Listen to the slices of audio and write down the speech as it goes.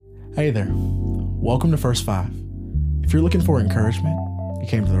Hey there, welcome to First Five. If you're looking for encouragement, you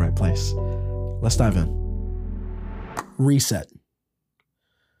came to the right place. Let's dive in. Reset.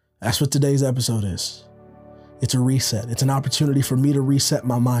 That's what today's episode is. It's a reset. It's an opportunity for me to reset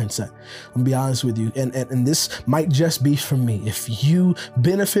my mindset. I'm gonna be honest with you. And this might just be for me. If you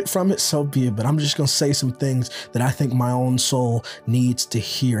benefit from it, so be it. But I'm just gonna say some things that I think my own soul needs to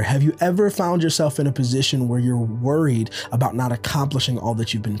hear. Have you ever found yourself in a position where you're worried about not accomplishing all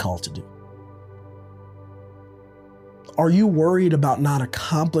that you've been called to do? Are you worried about not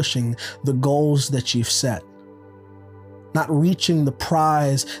accomplishing the goals that you've set? Not reaching the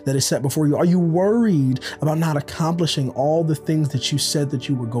prize that is set before you? Are you worried about not accomplishing all the things that you said that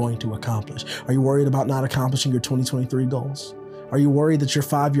you were going to accomplish? Are you worried about not accomplishing your 2023 goals? Are you worried that your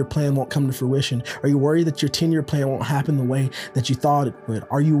 5-year plan won't come to fruition? Are you worried that your 10-year plan won't happen the way that you thought it would?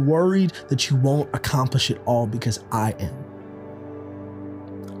 Are you worried that you won't accomplish it all? Because I am.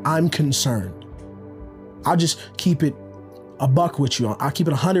 I'm concerned. I'll just keep it a buck with you. I'll keep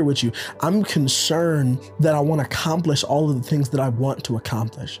it 100 with you. I'm concerned that I want to accomplish all of the things that I want to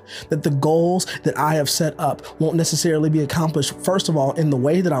accomplish, that the goals that I have set up won't necessarily be accomplished, first of all, in the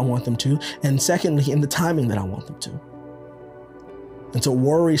way that I want them to, and secondly, in the timing that I want them to. And so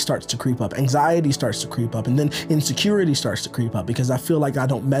worry starts to creep up, anxiety starts to creep up, and then insecurity starts to creep up because I feel like I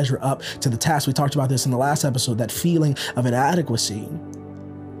don't measure up to the task. We talked about this in the last episode. That feeling of inadequacy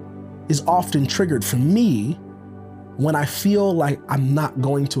is often triggered for me when I feel like I'm not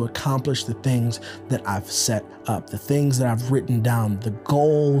going to accomplish the things that I've set up, the things that I've written down, the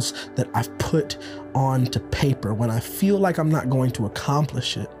goals that I've put onto paper. When I feel like I'm not going to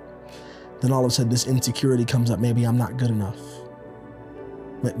accomplish it, then all of a sudden this insecurity comes up. Maybe I'm not good enough.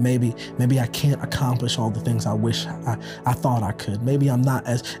 Maybe I can't accomplish all the things I wish I thought I could. Maybe I'm not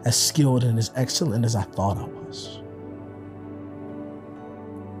as skilled and as excellent as I thought I was.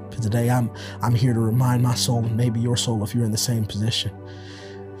 Today, I'm here to remind my soul, and maybe your soul if you're in the same position.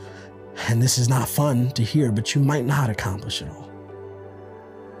 And this is not fun to hear, but you might not accomplish it all.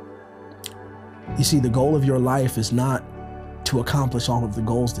 You see, the goal of your life is not to accomplish all of the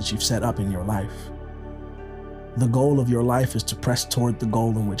goals that you've set up in your life. The goal of your life is to press toward the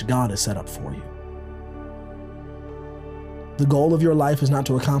goal in which God has set up for you. The goal of your life is not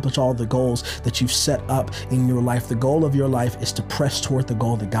to accomplish all the goals that you've set up in your life. The goal of your life is to press toward the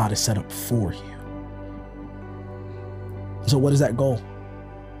goal that God has set up for you. So what is that goal?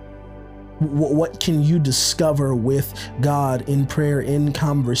 What can you discover with God in prayer, in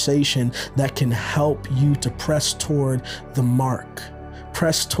conversation, that can help you to press toward the mark?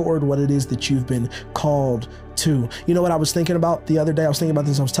 Press toward what it is that you've been called to. You know what I was thinking about the other day? I was thinking about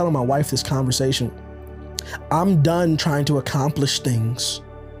this. I was telling my wife this conversation. I'm done trying to accomplish things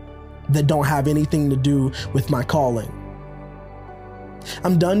that don't have anything to do with my calling.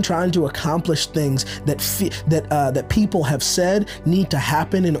 I'm done trying to accomplish things that people have said need to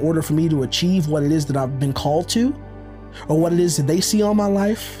happen in order for me to achieve what it is that I've been called to, or what it is that they see on my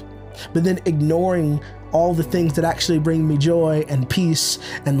life, but then ignoring all the things that actually bring me joy and peace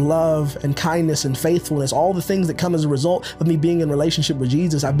and love and kindness and faithfulness, all the things that come as a result of me being in relationship with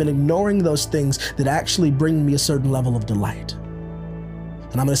Jesus. I've been ignoring those things that actually bring me a certain level of delight.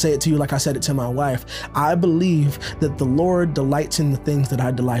 And I'm going to say it to you like I said it to my wife. I believe that the Lord delights in the things that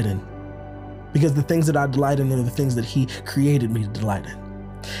I delight in, because the things that I delight in are the things that He created me to delight in.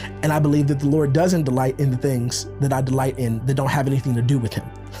 And I believe that the Lord doesn't delight in the things that I delight in that don't have anything to do with Him.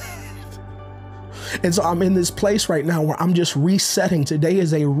 And so I'm in this place right now where I'm just resetting. Today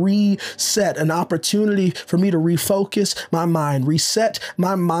is a reset, an opportunity for me to refocus my mind, reset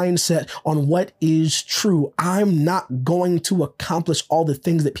my mindset on what is true. I'm not going to accomplish all the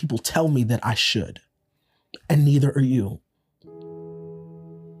things that people tell me that I should, and neither are you.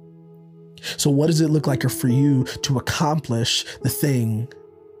 So what does it look like for you to accomplish the thing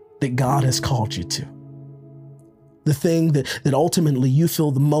that God has called you to? The thing that ultimately you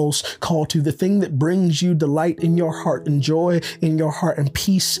feel the most called to, the thing that brings you delight in your heart and joy in your heart and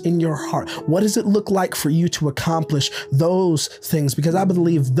peace in your heart. What does it look like for you to accomplish those things? Because I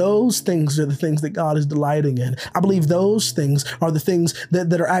believe those things are the things that God is delighting in. I believe those things are the things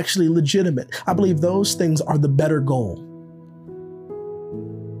that are actually legitimate. I believe those things are the better goal.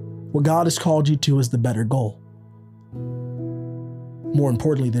 What God has called you to is the better goal. More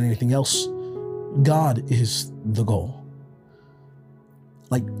importantly than anything else, God is the goal.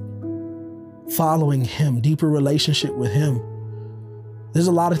 Like following Him, deeper relationship with Him. There's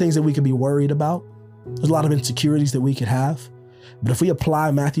a lot of things that we could be worried about. There's a lot of insecurities that we could have. But if we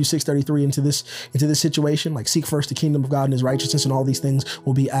apply Matthew 6:33 into this situation, like seek first the kingdom of God and his righteousness, and all these things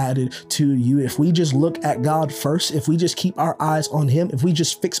will be added to you. If we just look at God first, if we just keep our eyes on him, if we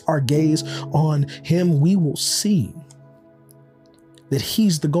just fix our gaze on him, we will see that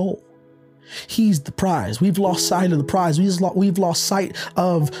he's the goal. He's the prize. We've lost sight of the prize. We've lost sight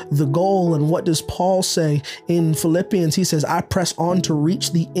of the goal. And what does Paul say in Philippians? He says, I press on to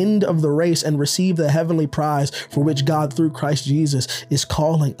reach the end of the race and receive the heavenly prize for which God through Christ Jesus is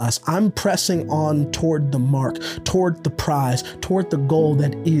calling us. I'm pressing on toward the mark, toward the prize, toward the goal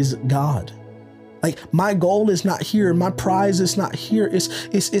that is God. Like, my goal is not here. My prize is not here.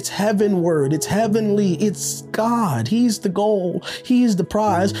 It's heavenward. It's heavenly. It's God. He's the goal. He's the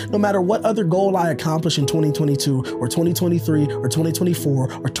prize. No matter what other goal I accomplish in 2022 or 2023 or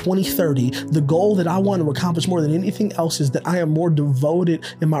 2024 or 2030, the goal that I want to accomplish more than anything else is that I am more devoted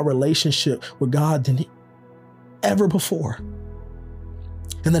in my relationship with God than ever before.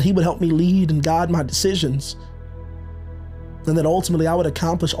 And that he would help me lead and guide my decisions. And that ultimately I would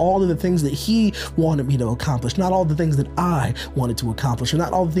accomplish all of the things that he wanted me to accomplish, not all the things that I wanted to accomplish, or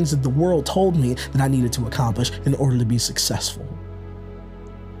not all the things that the world told me that I needed to accomplish in order to be successful.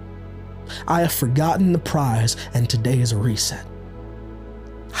 I have forgotten the prize, and today is a reset.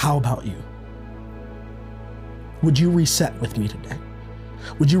 How about you? Would you reset with me today?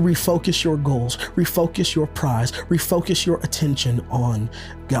 Would you refocus your goals, refocus your prize, refocus your attention on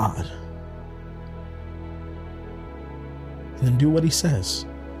God? And then do what he says.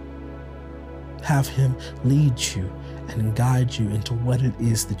 Have him lead you and guide you into what it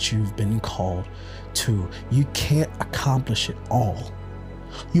is that you've been called to. You can't accomplish it all.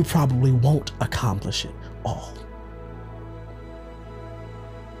 You probably won't accomplish it all.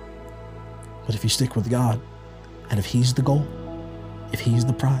 But if you stick with God, and if he's the goal, if he's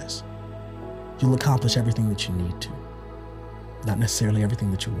the prize, you'll accomplish everything that you need to, not necessarily everything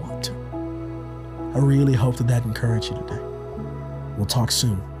that you want to. I really hope that encouraged you today. We'll talk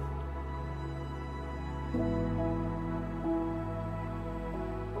soon.